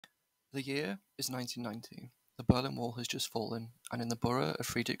The year is 1990. The Berlin Wall has just fallen, and in the borough of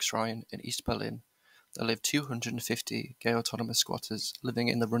Friedrichshain in East Berlin, there live 250 gay autonomous squatters living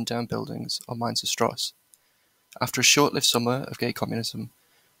in the rundown buildings on Mainzer Strasse. After a short-lived summer of gay communism,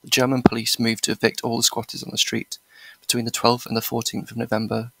 the German police moved to evict all the squatters on the street between the 12th and the 14th of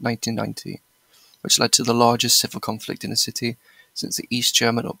November 1990, which led to the largest civil conflict in the city since the East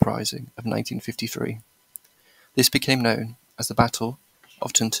German Uprising of 1953. This became known as the Battle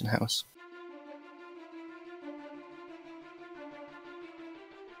of Tuntenhaus.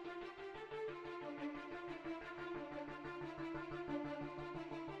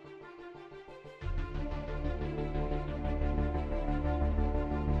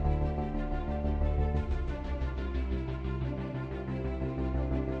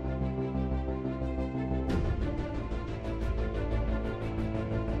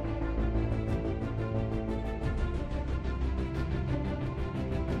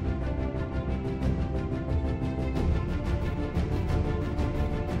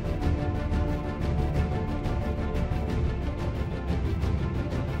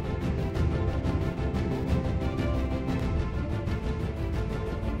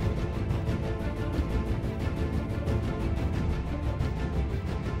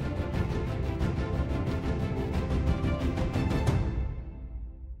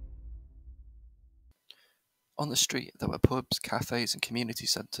 On the street, there were pubs, cafes, and community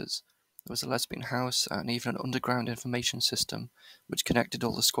centres. There was a lesbian house and even an underground information system which connected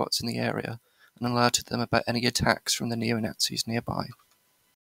all the squats in the area and alerted them about any attacks from the neo-Nazis nearby.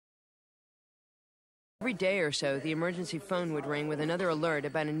 Every day or so, the emergency phone would ring with another alert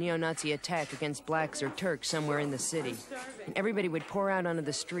about a neo-Nazi attack against blacks or Turks somewhere in the city. And everybody would pour out onto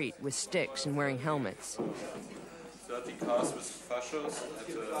the street with sticks and wearing helmets. 30 cars with Bashores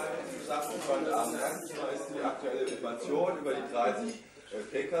die aktuelle Information über die 30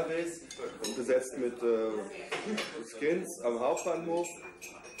 PKWs, besetzt mit Skins am Hauptbahnhof,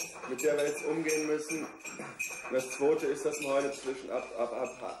 mit der wir jetzt umgehen müssen. Das zweite ist, dass wir heute zwischen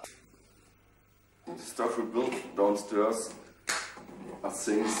ab. The stuff we built downstairs are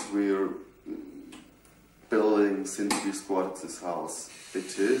things we're building since we squatted this house.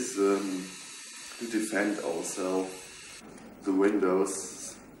 It is to defend ourselves, the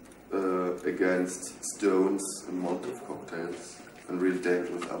windows against stones and Molotov cocktails, and really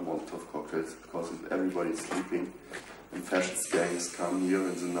dangerous are Molotov cocktails because if everybody's sleeping and fascist gangs come here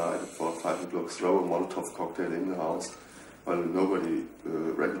in the night at 4 or 5 o'clock, throw a Molotov cocktail in the house, while nobody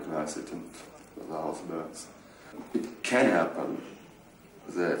recognizes it and the house burns. It can happen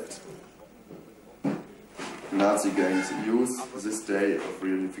that Nazi gangs use this day of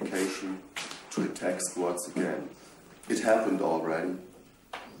reunification to attack squads again. It happened already,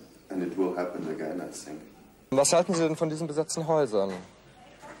 and it will happen again, I think. Was halten Sie denn von diesen besetzten Häusern?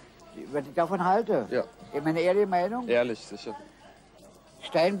 Was ich davon halte? Ja. Meine ehrliche Meinung? Ehrlich, sicher.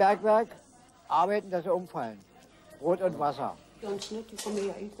 Steinbergwerk, arbeiten, dass sie umfallen. Brot und Wasser. Ganz nett, die kommen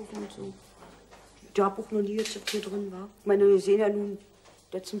ja einkaufen und so. Ich habe auch noch nie jetzt hier drin war. Ich meine, wir sehen ja nun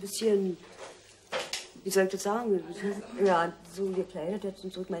jetzt ein bisschen, wie soll ich das sagen, ja, so gekleidet jetzt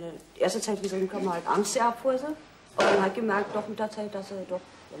und so. Ich meine, die erste Zeit, wie so kam man halt Angst gehabt vor sie. Aber man hat gemerkt, doch mit der Zeit, dass sie doch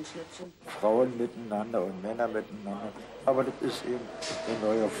ganz nett sind. Frauen miteinander und Männer miteinander. Aber das ist eben eine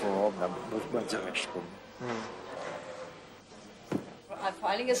neue Form, damit muss man zurechtkommen. Vor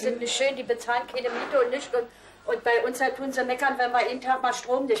allen Dingen ist es nicht schön, die bezahlen keine Miete und nicht. Und bei uns halt tun sie meckern, wenn wir jeden Tag mal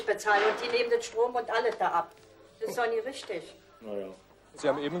Strom nicht bezahlen. Und die nehmen den Strom und alles da ab. Das ist doch nicht richtig. Naja. Sie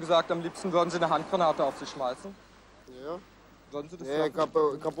haben eben gesagt, am liebsten würden Sie eine Handgranate auf sich schmeißen. Ja. Würden Sie das ja, ich hab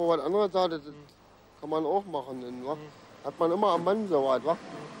auch was anderes da, das kann man auch machen. Wa? Hat man immer am Mann so was, wa?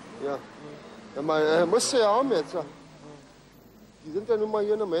 Ja. Ja, man musste ja haben jetzt. Ja. Die sind ja nun mal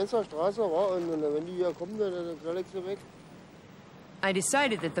hier in der Mainzer Straße, wa? Und wenn die hier kommen, dann knall ich sie weg. I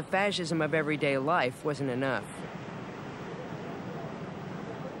decided that the fascism of everyday life wasn't enough.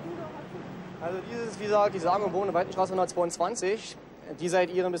 Also dieses, wie gesagt, die sagenumwobene Weitenstraße 122, die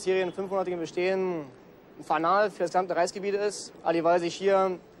seit ihrem bisherigen 500-jährigen Bestehen ein Fanal für das gesamte Reichsgebiet ist, weil sich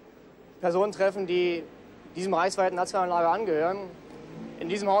hier Personen treffen, die diesem reichsweiten nationalen Lager angehören. In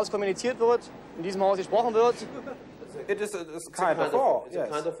diesem Haus kommuniziert wird, in diesem Haus gesprochen wird. It is kind of war. It's a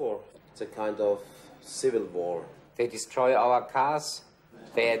kind of war. It's a kind of civil war. They destroy our cars.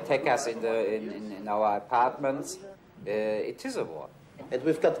 They attack us in our apartments. It is a war. And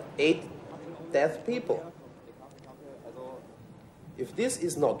we've got 8 dead people. If this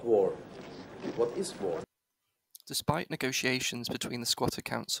is not war, what is war? Despite negotiations between the Squatter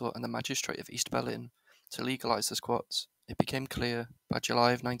Council and the Magistrate of East Berlin to legalise the squats, it became clear by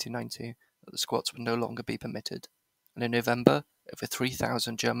July of 1990 that the squats would no longer be permitted, and in November, over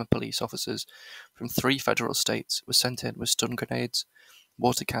 3,000 German police officers from 3 federal states were sent in with stun grenades,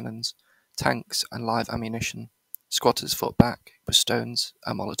 water cannons, tanks, and live ammunition. Squatters fought back with stones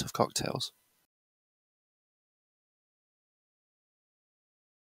and Molotov cocktails.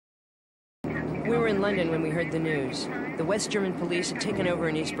 We were in London when we heard the news. The West German police had taken over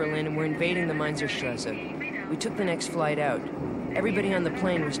in East Berlin and were invading the Mainzerstrasse. We took the next flight out. Everybody on the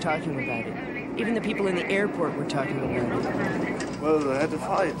plane was talking about it. Even the people in the airport were talking about it. Well, they had a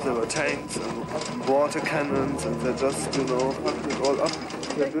fight. There were tanks and water cannons, and they just, fucked it all up.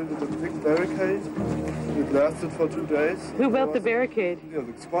 They built a big barricade. It lasted for 2 days. Who built the barricade? Yeah,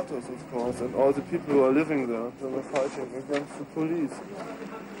 the squatters, of course, and all the people who are living there. They were fighting against the police.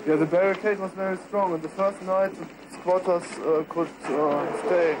 Yeah, the barricade was very strong, and the first night the squatters could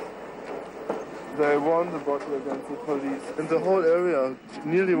stay. They won the battle against the police. In the whole area,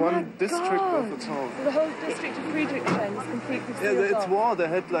 nearly one district of the town. So the whole district of Friedrichshain is completely sealed off. Yeah, it's war. They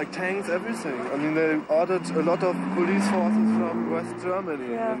had like tanks, everything. I mean, they ordered a lot of police forces from West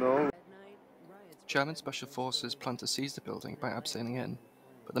Germany, German special forces planned to seize the building by abseiling in,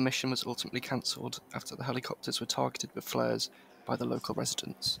 but the mission was ultimately cancelled after the helicopters were targeted with flares by the local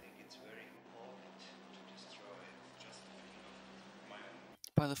residents.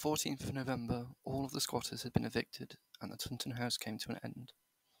 By the 14th of November, all of the squatters had been evicted and the Tuntenhaus came to an end.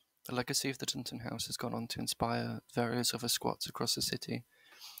 The legacy of the Tuntenhaus has gone on to inspire various other squats across the city,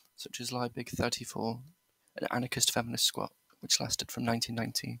 such as Liebig 34, an anarchist feminist squat which lasted from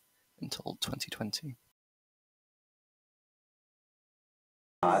 1990 until 2020.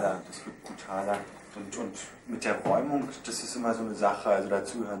 Das wird brutaler. Und mit der Räumung, das ist immer so eine Sache, also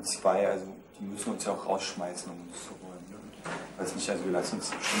dazu gehören 2, also die müssen uns ja auch rausschmeißen, um uns zu räumen. Ich weiß nicht, also wir lassen uns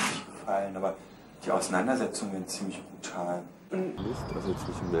bestimmt nicht gefallen, aber die Auseinandersetzungen werden ziemlich brutal. Also jetzt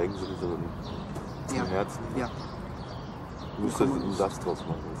nicht im Regen, sondern im Herzen. Ja. Du musst einen Satz draus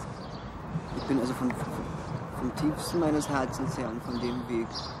machen. Ich bin also vom tiefsten meines Herzens her und von dem, wie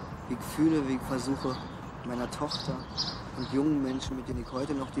ich fühle, wie ich versuche, meiner Tochter und jungen Menschen, mit denen ich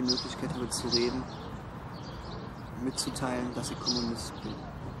heute noch die Möglichkeit habe zu reden, mitzuteilen, dass ich Kommunist bin.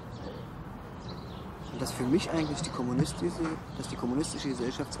 Und dass für mich eigentlich die kommunistische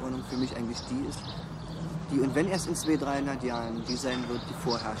Gesellschaftsordnung für mich eigentlich die ist, die, und wenn erst in 200-300 Jahren die sein wird, die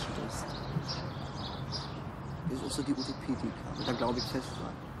vorherrschend ist. Das ist so die Utopie, die ich habe. Da glaube ich fest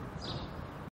dran.